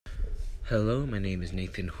Hello, my name is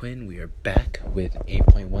Nathan Huynh. We are back with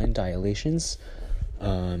 8.1 dilations.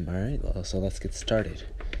 Alright, so let's get started.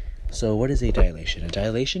 So what is a dilation? A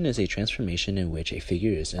dilation is a transformation in which a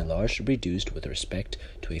figure is enlarged or reduced with respect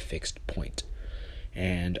to a fixed point.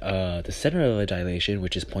 And the center of a dilation,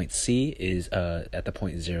 which is point C, is at the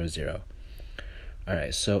point 0, 0.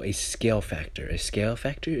 Alright, so a scale factor. A scale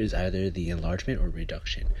factor is either the enlargement or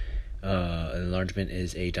reduction. Enlargement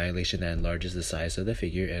is a dilation that enlarges the size of the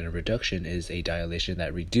figure, and a reduction is a dilation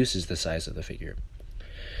that reduces the size of the figure.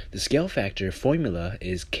 The scale factor formula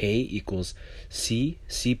is K equals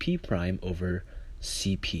CP prime over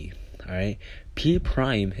CP. Alright, P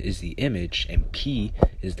prime is the image, and P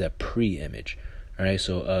is the pre-image. Alright,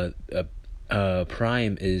 so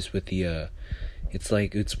prime is with the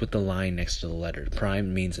it's with the line next to the letter.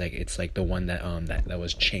 Prime means it's the one that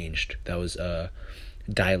was changed. That was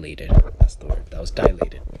dilated. That's the word. That was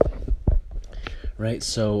dilated. Right.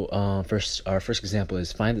 So our first example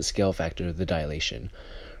is find the scale factor of the dilation.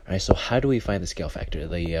 All right. So how do we find the scale factor?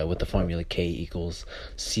 With the formula K equals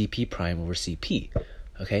CP prime over CP.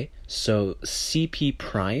 Okay. So CP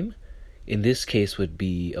prime in this case would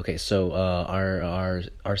be So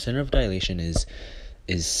our center of dilation is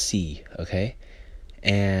C. Okay.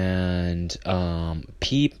 And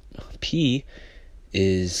P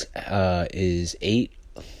is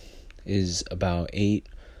about 8.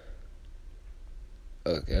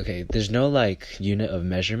 Okay, there's no unit of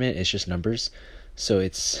measurement, it's just numbers. So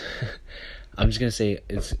it's I'm just gonna say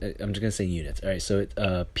units. All right, so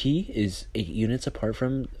P is 8 units apart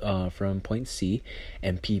from point C,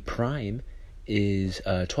 and P prime is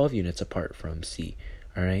 12 units apart from C.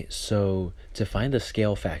 All right, so to find the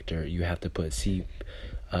scale factor, you have to put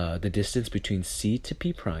the distance between C to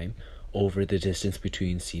P prime over the distance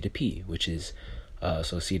between C to P, which is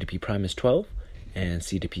so C to P prime is 12, and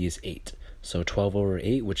C to P is 8. So 12 over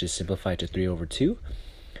 8, which is simplified to 3 over 2.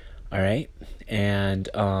 All right, and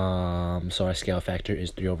so our scale factor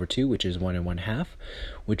is 3 over 2, which is 1 1/2,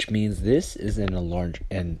 which means this is an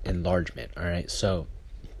enlargement. All right, so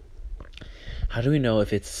how do we know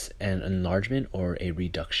if it's an enlargement or a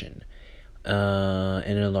reduction?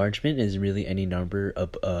 An enlargement is really any number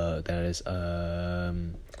of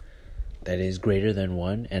that is greater than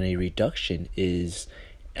 1, and a reduction is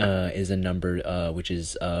a number which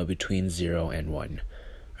is between 0 and 1.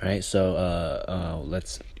 All right, so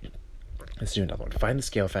let's do another one. Find the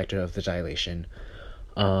scale factor of the dilation.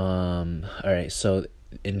 All right, so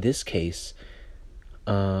in this case,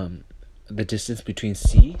 the distance between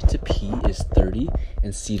C to P is 30,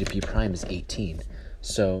 and C to P prime is 18.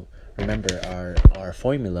 So remember, our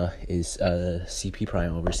formula is CP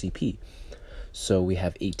prime over CP. So we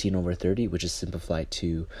have 18 over 30, which is simplified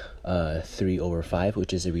to 3 over 5,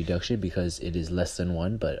 which is a reduction because it is less than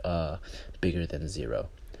 1, but bigger than 0.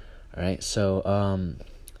 All right, so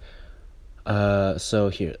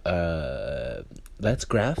here, let's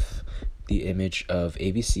graph the image of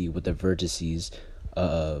ABC with the vertices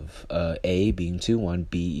of A being 2, 1,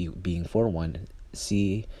 B being 4, 1,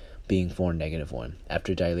 C being 4, negative 1,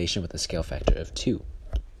 after dilation with a scale factor of 2.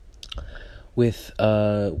 With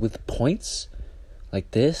points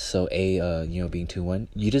like this, so A being 2, 1,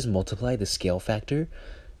 you just multiply the scale factor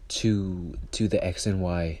to the x and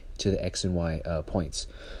y points.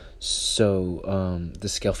 So the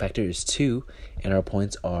scale factor is 2, and our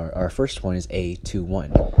points are, our first one is A 2,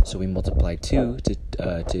 1. So we multiply 2 to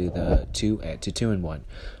the 2 and 1,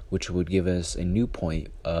 which would give us a new point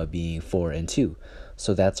being 4 and 2.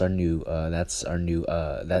 So that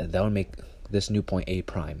would make this new point A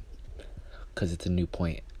prime, because it's a new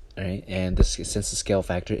point. All right, and since the scale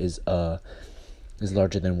factor is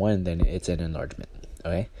larger than 1, then it's an enlargement.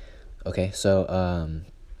 Okay, so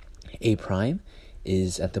A prime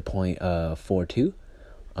is at the point 4, 2.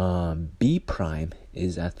 B prime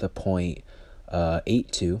is at the point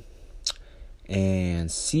 8, 2,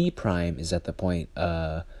 and C prime is at the point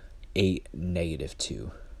 8, negative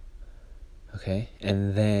 2. Okay,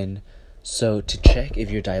 and then so to check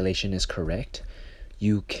if your dilation is correct,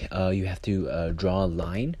 you have to draw a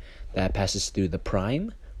line that passes through the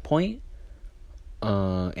prime point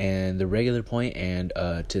and the regular point and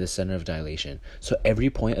to the center of dilation. So every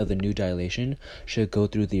point of the new dilation should go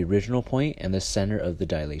through the original point and the center of the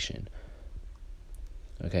dilation.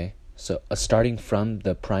 Okay, so starting from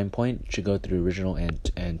the prime point should go through original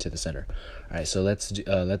and to the center. All right, so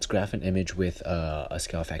let's graph an image with a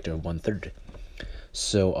scale factor of 1/3.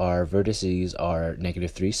 So our vertices are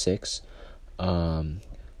negative 3, 6,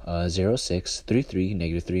 0, 6, 3, 3,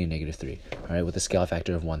 negative 3, and negative 3. All right, with a scale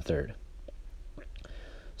factor of 1/3.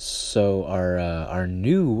 So our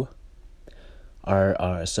new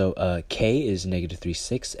K is negative 3,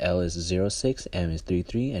 6, L is 0, 6, M is 3,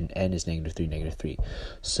 3, and N is negative 3, negative 3.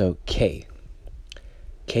 So K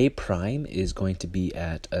prime is going to be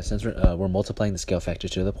at, since we're multiplying the scale factor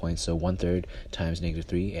to the point, so 1/3 times negative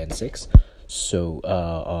 3 and 6. So,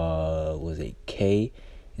 K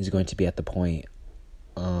is going to be at the point,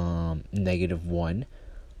 negative 1,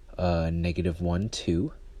 negative 1,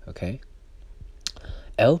 2, okay?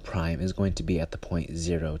 L prime is going to be at the point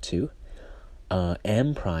 0, 2.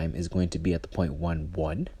 M prime is going to be at the point 1,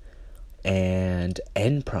 1. And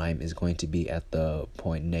N prime is going to be at the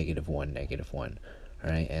point negative 1, negative 1. All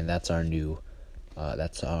right, and that's our new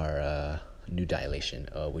dilation,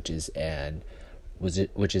 which is a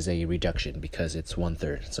reduction because it's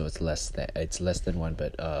 1/3, so it's less than 1,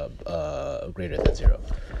 but greater than 0. All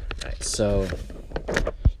right, so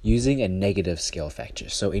using a negative scale factor.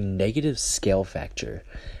 So a negative scale factor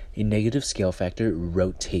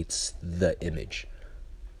rotates the image.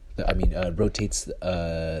 Rotates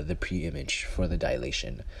the pre-image for the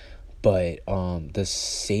dilation. But the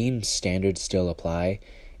same standards still apply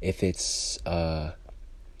if it's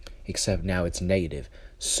except now it's negative.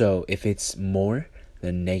 So if it's more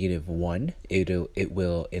than negative 1, it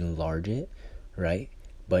will enlarge it, right?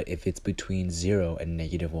 But if it's between 0 and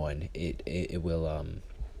negative 1, it will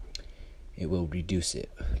reduce it.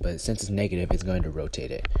 But since it's negative, it's going to rotate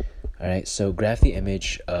it. All right. So graph the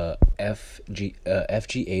image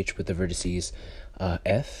FGH with the vertices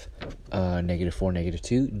F negative 4, negative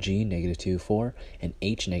 2, G negative 2, 4, and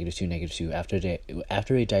H negative 2, negative 2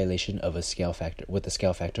 after a dilation of a scale factor with a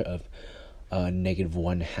scale factor of negative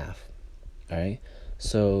 1/2. All right.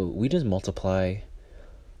 So we just multiply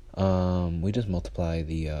the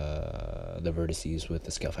vertices with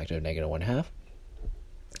the scale factor of negative 1/2.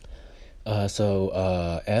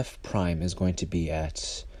 F prime is going to be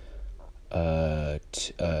at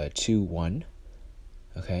 2, 1.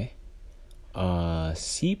 Okay.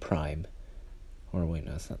 C prime, or wait,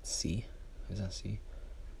 no, it's not C. Is that C?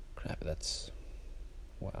 Crap, that's,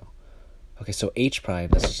 wow. Okay, so H prime,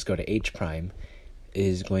 let's just go to H prime,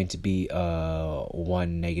 is going to be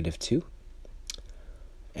 1, negative 2.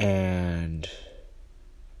 And,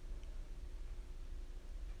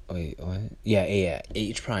 wait, what? Yeah,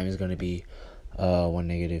 H prime is going to be 1,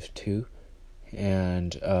 negative 2.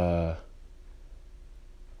 And,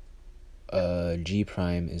 G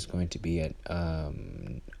prime is going to be at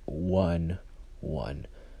 1, 1.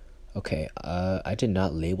 Okay, I did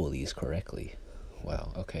not label these correctly.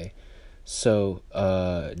 Wow, okay. So,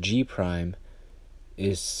 G prime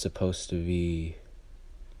is supposed to be...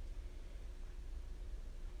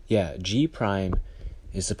 Yeah, G prime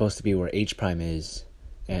is supposed to be where H prime is,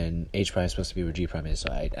 and H prime is supposed to be where G prime is, so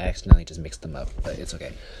I accidentally just mixed them up, but it's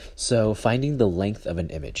okay. So, finding the length of an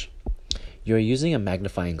image. You're using a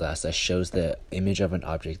magnifying glass that shows the image of an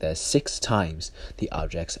object that is 6 times the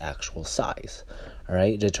object's actual size. All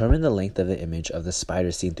right, determine the length of the image of the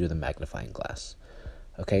spider seen through the magnifying glass.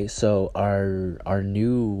 Okay, so our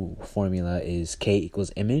new formula is K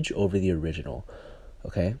equals image over the original.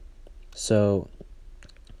 Okay, so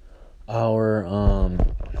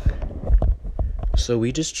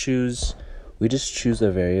we just choose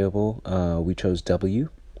a variable. We chose W.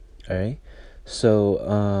 All right, so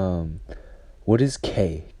what is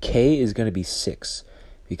K? K is going to be 6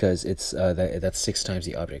 because it's that's 6 times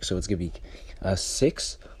the object. So it's going to be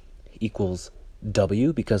 6 equals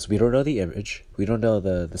W because we don't know the image. We don't know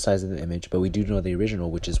the size of the image, but we do know the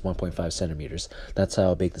original, which is 1.5 centimeters. That's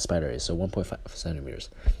how big the spider is. So 1.5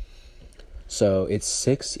 centimeters. So it's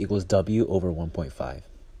 6 equals W over 1.5.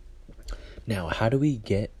 Now, how do we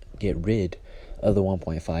get rid of the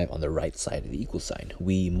 1.5 on the right side of the equal sign?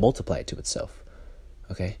 We multiply it to itself.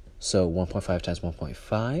 Okay? So 1.5 times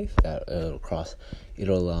 1.5,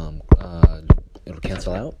 it'll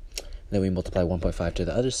cancel out. Then we multiply 1.5 to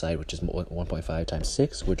the other side, which is 1.5 times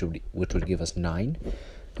 6, which would give us 9.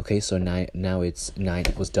 Okay, so now it's 9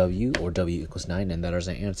 equals W, or W equals 9, and that is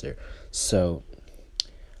our answer. So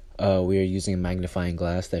we are using a magnifying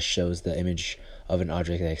glass that shows the image of an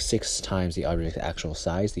object that is 6 times the object's actual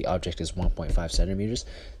size. The object is 1.5 centimeters,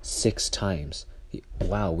 6 times.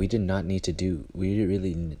 Wow, we really didn't need to do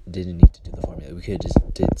the formula. We could have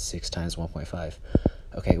just did 6 times 1.5.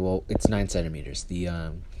 Okay, well, it's 9 centimeters. The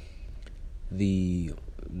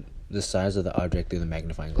size of the object through the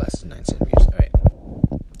magnifying glass is 9 centimeters. All right.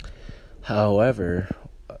 However,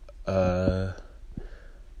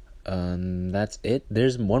 that's it.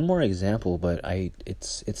 There's one more example, but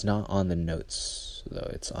it's not on the notes though.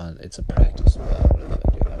 It's a practice.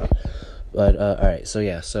 But all right.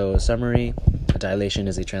 So summary. dilation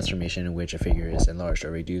is a transformation in which a figure is enlarged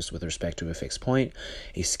or reduced with respect to a fixed point.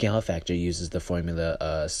 A scale factor uses the formula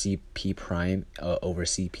Cp prime over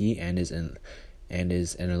Cp and is an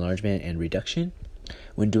enlargement and reduction.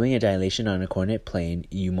 When doing a dilation on a coordinate plane,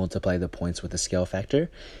 you multiply the points with a scale factor.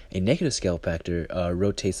 A negative scale factor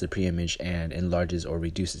rotates the preimage and enlarges or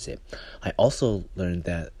reduces it. I also learned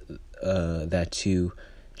that to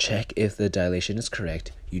check if the dilation is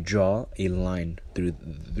correct, you draw a line through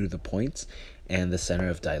the points and the center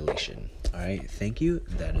of dilation. All right, thank you.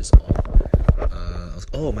 That is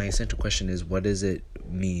all. My essential question is, what does it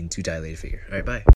mean to dilate a figure? All right, bye.